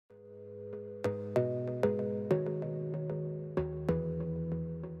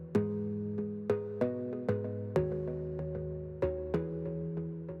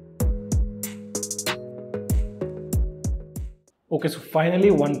Okay, so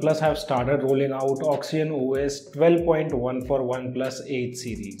finally OnePlus have started rolling out OxygenOS 12.1 for OnePlus 8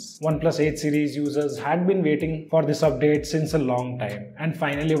 series. OnePlus 8 series users had been waiting for this update since a long time, and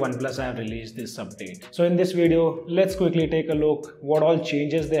finally OnePlus have released this update. So in this video, let's quickly take a look what all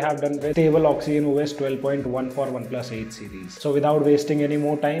changes they have done with stable OxygenOS 12.1 for OnePlus 8 series. So without wasting any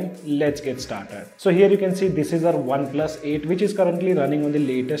more time, let's get started. So here you can see this is our OnePlus 8, which is currently running on the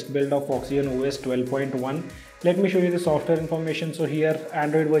latest build of OxygenOS 12.1. Let me show you the software information. So here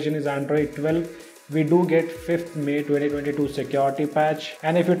Android version is Android 12. We do get 5th May 2022 security patch.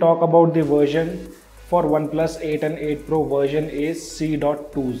 And if you talk about the version for OnePlus 8 and 8 Pro, version is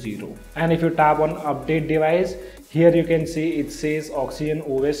C.20. And if you tap on update device, here you can see it says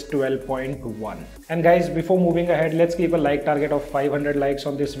OxygenOS 12.1. And guys, before moving ahead, let's keep a like target of 500 likes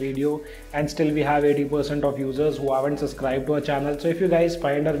on this video, and still we have 80% of users who haven't subscribed to our channel. So if you guys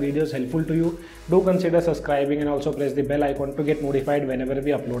find our videos helpful to you, do consider subscribing and also press the bell icon to get notified whenever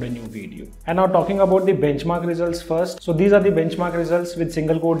we upload a new video. And now talking about the benchmark results first. So these are the benchmark results. With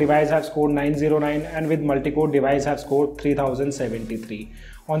single core device have scored 909 and with multi-core device have scored 3073.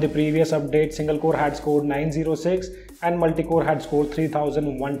 On the previous update, single core had scored 906 and multi-core had scored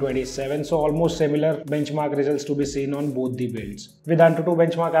 3127. So almost similar benchmark results to be seen on both the builds. With Antutu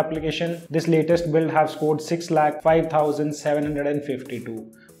benchmark application, this latest build have scored 6,05,752.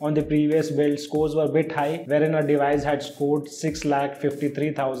 On the previous build, scores were a bit high, wherein our device had scored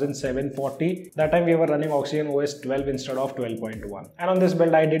 6,53,740. That time we were running OxygenOS 12 instead of 12.1. And on this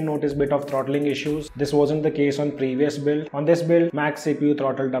build, I did notice a bit of throttling issues. This wasn't the case on previous build. On this build, max CPU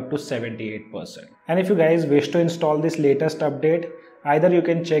throttled up to 78%. And if you guys wish to install this latest update, either you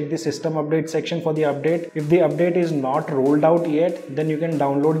can check the system update section for the update. If the update is not rolled out yet, then you can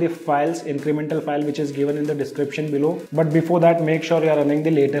download the files, incremental file, which is given in the description below. But before that, make sure you are running the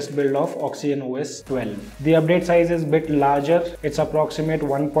latest build of OxygenOS 12. The update size is a bit larger. It's approximate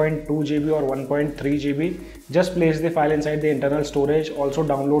 1.2 GB or 1.3 GB. Just place the file inside the internal storage. Also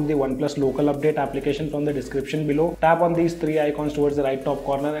download the OnePlus local update application from the description below. Tap on these three icons towards the right top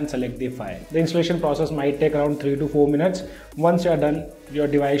corner and select the file. The installation process might take around 3 to 4 minutes. Once you are done, your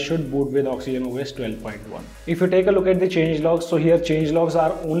device should boot with OxygenOS 12.1. If you take a look at the changelogs, so here changelogs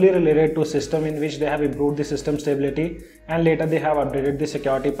are only related to system in which they have improved the system stability, and later they have updated the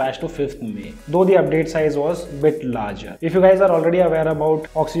security patch to 5th May, though the update size was a bit larger. If you guys are already aware about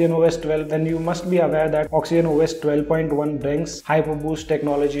OxygenOS 12, then you must be aware that OxygenOS 12.1 brings HyperBoost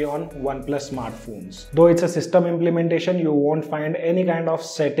technology on OnePlus smartphones. Though it's a system implementation, you won't find any kind of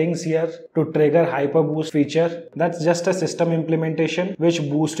settings here to trigger HyperBoost feature. That's just a system implementation which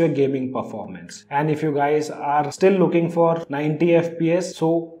boosts your gaming performance. And if you guys are still looking for 90 FPS,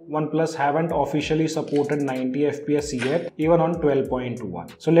 so OnePlus haven't officially supported 90 FPS yet, even on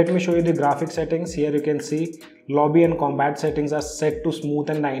 12.1. So let me show you the graphic settings. Here you can see lobby and combat settings are set to smooth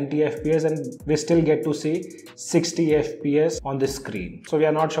and 90 FPS, and we still get to see 60 FPS on the screen. So we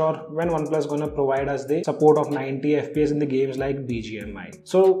are not sure when OnePlus is going to provide us the support of 90 FPS in the games like BGMI.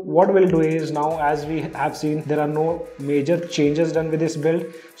 So what we'll do is, now as we have seen, there are no major changes done with this build.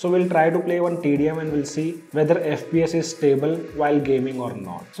 So we'll try to play one TDM and we'll see whether FPS is stable while gaming or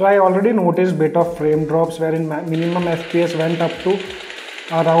not. So I already noticed bit of frame drops wherein minimum FPS went up to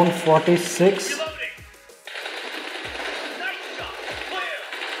around 46.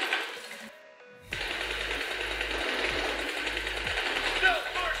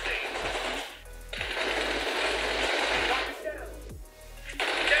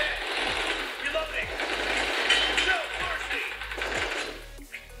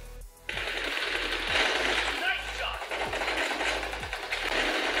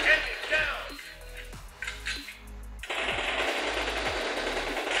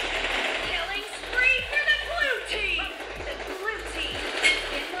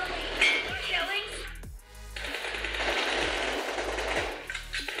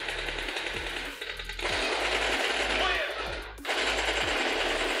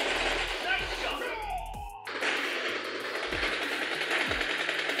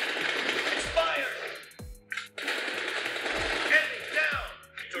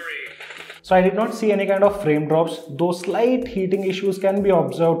 So I did not see any kind of frame drops, though slight heating issues can be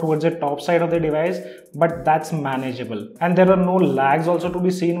observed towards the top side of the device, but that's manageable. And there are no lags also to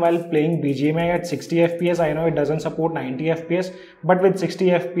be seen while playing BGMI at 60 FPS. I know it doesn't support 90 FPS, but with 60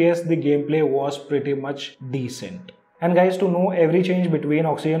 FPS the gameplay was pretty much decent. And guys, to know every change between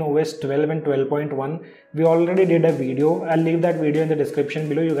OxygenOS 12 and 12.1, We already did a video. I'll leave that video in the description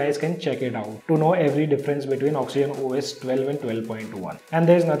below. You guys can check it out to know every difference between OxygenOS 12 and 12.1. And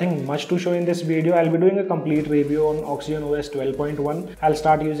there's nothing much to show in this video. I'll be doing a complete review on OxygenOS 12.1. I'll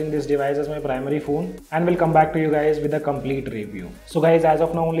start using this device as my primary phone and we'll come back to you guys with a complete review. So guys, as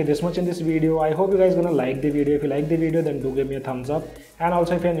of now only this much in this video. I hope you guys gonna like the video. If you like the video, then do give me a thumbs up. And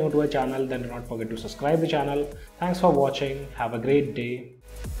also if you're new to our channel, then do not forget to subscribe the channel. Thanks for watching. Have a great day.